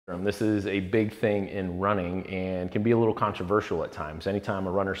This is a big thing in running and can be a little controversial at times. Anytime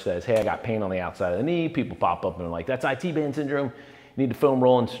a runner says, hey, I got pain on the outside of the knee, people pop up and are like, that's IT band syndrome. You need to foam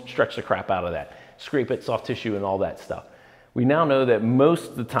roll and stretch the crap out of that. Scrape it, soft tissue, and all that stuff. We now know that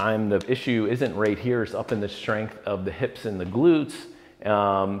most of the time the issue isn't right here, it's up in the strength of the hips and the glutes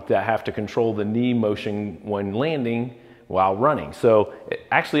that have to control the knee motion when landing while running. So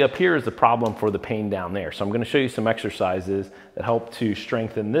actually up here is the problem for the pain down there. So I'm going to show you some exercises that help to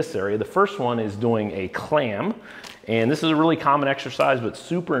strengthen this area. The first one is doing a clam, and this is a really common exercise but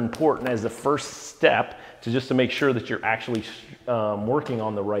super important as the first step to make sure that you're actually working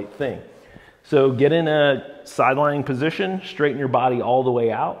on the right thing. So get in a side-lying position, straighten your body all the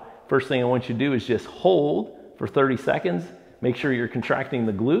way out. First thing I want you to do is just hold for 30 seconds. Make sure you're contracting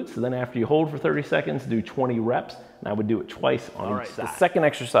the glutes. And then after you hold for 30 seconds, do 20 reps. And I would do it twice on each side. The second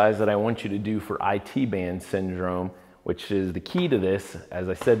exercise that I want you to do for IT band syndrome, which is the key to this, as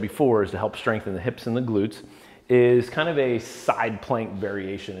I said before, is to help strengthen the hips and the glutes, is kind of a side plank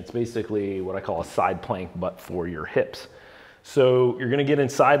variation. It's basically what I call a side plank, but for your hips. So you're gonna get in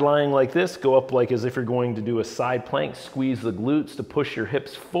side lying like this, go up like as if you're going to do a side plank, squeeze the glutes to push your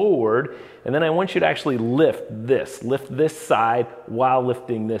hips forward, and then I want you to actually lift this side while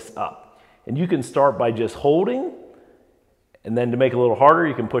lifting this up. And you can start by just holding, and then to make it a little harder,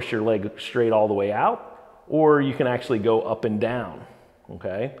 you can push your leg straight all the way out, or you can actually go up and down,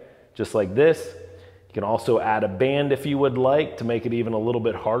 okay? Just like this. You can also add a band if you would like to make it even a little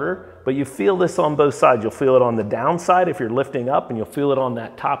bit harder, but you feel this on both sides. You'll feel it on the down side if you're lifting up, and you'll feel it on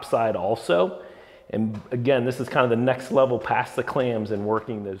that top side also. And again, this is kind of the next level past the clams and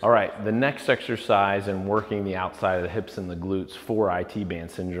working those. All right, the next exercise in working the outside of the hips and the glutes for IT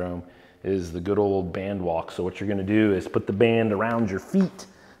band syndrome is the good old band walk. So what you're gonna do is put the band around your feet.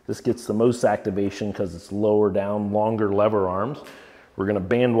 This gets the most activation because it's lower down, longer lever arms. We're gonna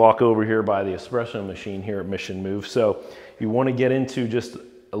band walk over here by the espresso machine here at Mission Move. So you wanna get into just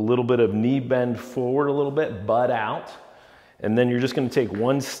a little bit of knee bend forward a little bit, butt out, and then you're just gonna take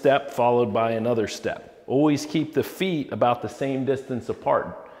one step followed by another step. Always keep the feet about the same distance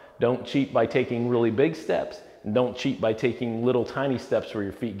apart. Don't cheat by taking really big steps, and don't cheat by taking little tiny steps where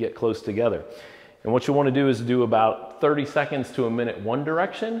your feet get close together. And what you wanna do is do about 30 seconds to a minute one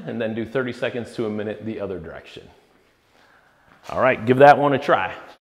direction, and then do 30 seconds to a minute the other direction. All right, give that one a try.